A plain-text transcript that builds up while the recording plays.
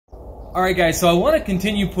Alright guys, so I want to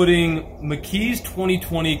continue putting McKee's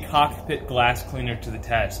 2020 cockpit glass cleaner to the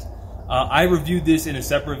test. I reviewed this in a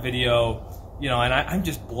separate video, and I'm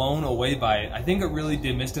just blown away by it. I think it really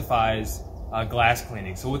demystifies glass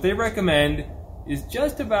cleaning. So what they recommend is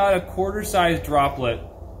just about a quarter-sized droplet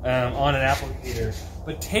on an applicator.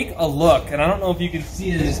 But take a look, and I don't know if you can see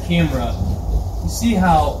it in this camera. You see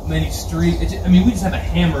how many streaks, we just have a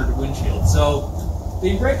hammered windshield. So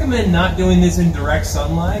they recommend not doing this in direct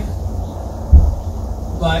sunlight.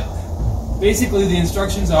 But basically the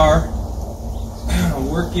instructions are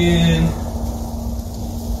work in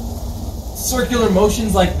circular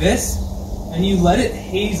motions like this, and you let it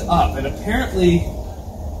haze up. And apparently,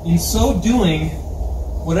 in so doing,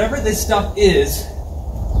 whatever this stuff is,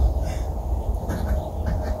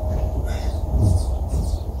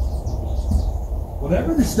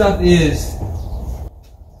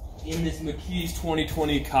 in this McKee's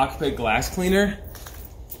 2020 cockpit glass cleaner,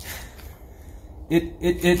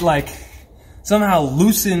 it like somehow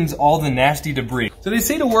loosens all the nasty debris. So they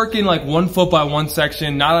say to work in like 1 foot by 1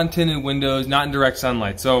 section, not on tinted windows, not in direct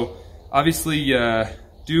sunlight. So obviously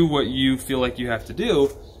do what you feel like you have to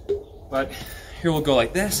do, but here we'll go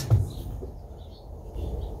like this.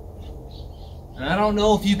 And I don't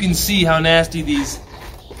know if you can see how nasty these,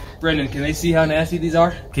 Brendan, can they see how nasty these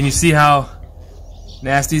are? Can you see how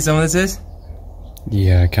nasty some of this is?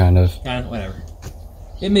 Yeah, kind of. Whatever.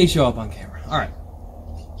 It may show up on camera. All right.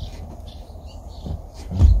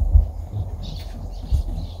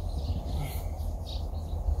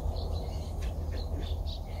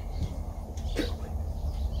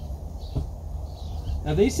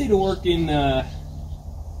 Now they say to work in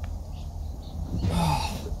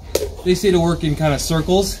kind of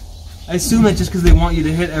circles. I assume that just because they want you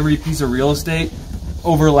to hit every piece of real estate,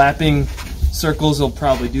 overlapping circles will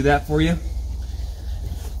probably do that for you.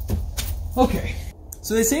 Okay,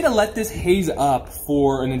 so they say to let this haze up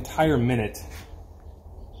for an entire minute.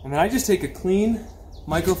 And then I just take a clean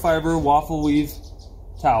microfiber waffle weave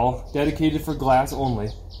towel dedicated for glass only.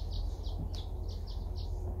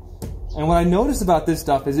 And what I notice about this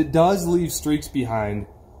stuff is it does leave streaks behind.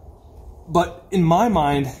 But in my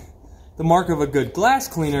mind, the mark of a good glass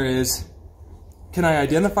cleaner is, can I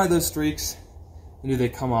identify those streaks and do they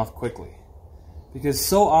come off quickly? Because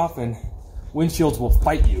so often, windshields will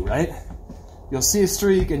fight you, right? You'll see a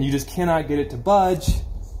streak and you just cannot get it to budge.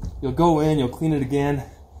 You'll go in, you'll clean it again,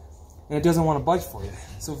 and it doesn't want to budge for you.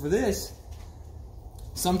 So for this,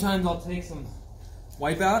 sometimes I'll take some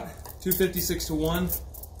wipeout, 256-to-1,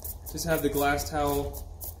 just have the glass towel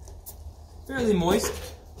fairly moist.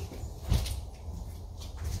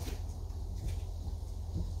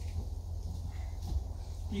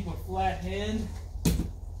 Keep a flat hand.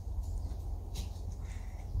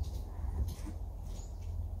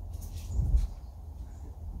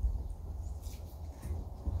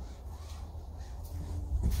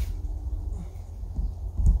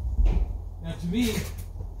 Now to me,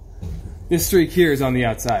 this streak here is on the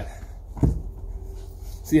outside.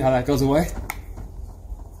 See how that goes away?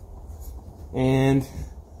 And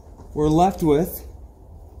we're left with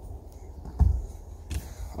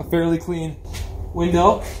a fairly clean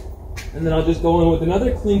window, and then I'll just go in with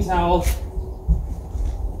another clean towel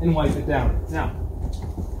and wipe it down. Now,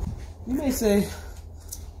 you may say,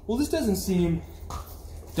 well, this doesn't seem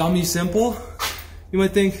dummy simple. You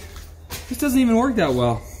might think, this doesn't even work that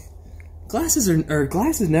well. Glass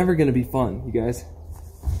is never gonna be fun, you guys.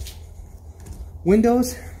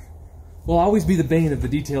 Windows will always be the bane of the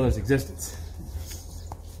detailer's existence.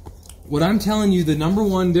 What I'm telling you, the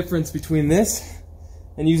 #1 difference between this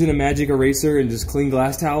and using a magic eraser and just clean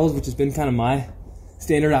glass towels, which has been kind of my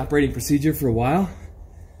standard operating procedure for a while,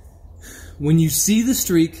 when you see the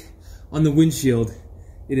streak on the windshield,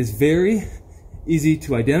 it is very easy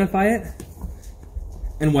to identify it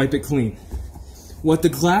and wipe it clean. What the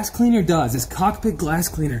glass cleaner does, this cockpit glass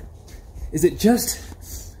cleaner, is it just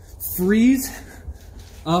frees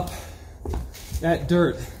up that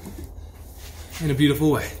dirt in a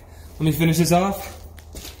beautiful way. Let me finish this off.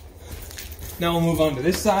 Now we'll move on to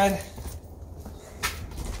this side.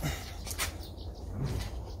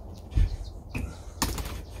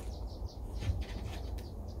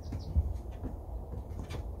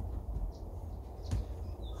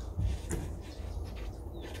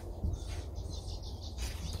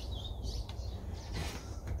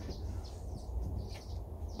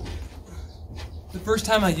 The first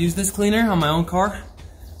time I used this cleaner on my own car,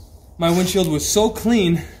 my windshield was so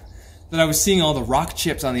clean that I was seeing all the rock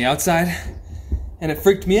chips on the outside, and it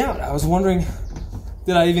freaked me out. I was wondering,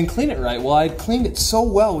 did I even clean it right? Well, I cleaned it so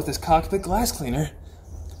well with this cockpit glass cleaner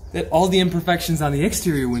that all the imperfections on the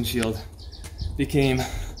exterior windshield became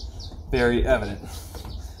very evident.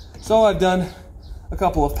 So I've done a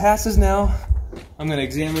couple of passes now. I'm going to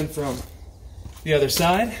examine from the other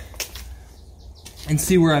side and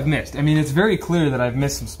see where I've missed. I mean, it's very clear that I've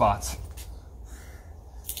missed some spots.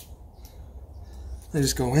 I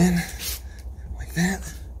just go in like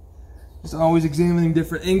that. Just always examining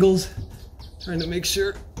different angles, trying to make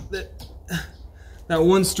sure that that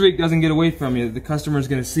one streak doesn't get away from you, that the customer is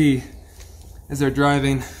going to see as they're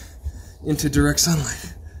driving into direct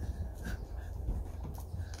sunlight.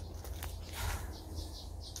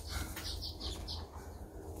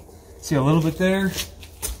 See a little bit there.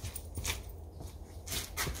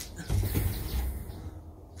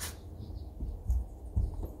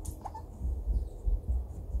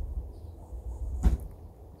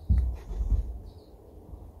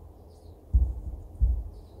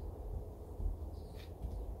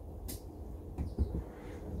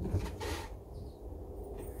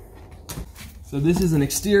 So this is an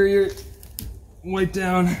exterior wipe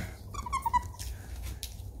down.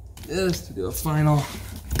 Just to do a final.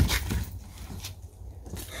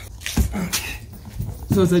 Okay.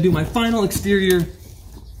 So as I do my final exterior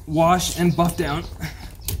wash and buff down,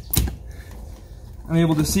 I'm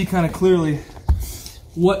able to see kind of clearly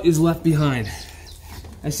what is left behind.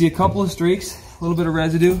 I see a couple of streaks, a little bit of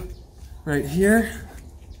residue right here.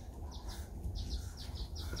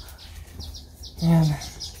 And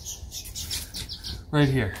right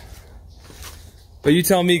here. But you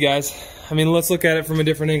tell me, guys. I mean, let's look at it from a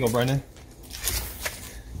different angle, Brendan.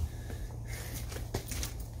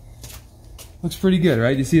 Looks pretty good,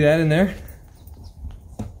 right? You see that in there?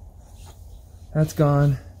 That's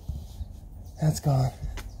gone. That's gone.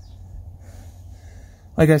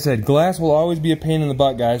 Like I said, glass will always be a pain in the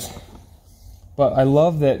butt, guys. But I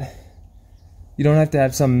love that you don't have to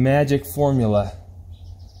have some magic formula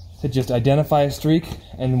to just identify a streak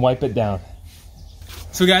and wipe it down.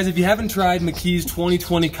 So guys, if you haven't tried McKee's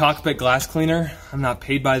 2020 Cockpit Glass Cleaner, I'm not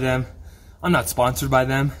paid by them. I'm not sponsored by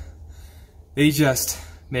them. They just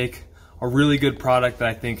make a really good product that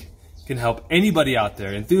I think can help anybody out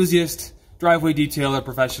there. Enthusiast, driveway detailer,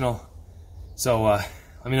 professional. So let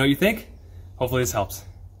me know what you think. Hopefully this helps.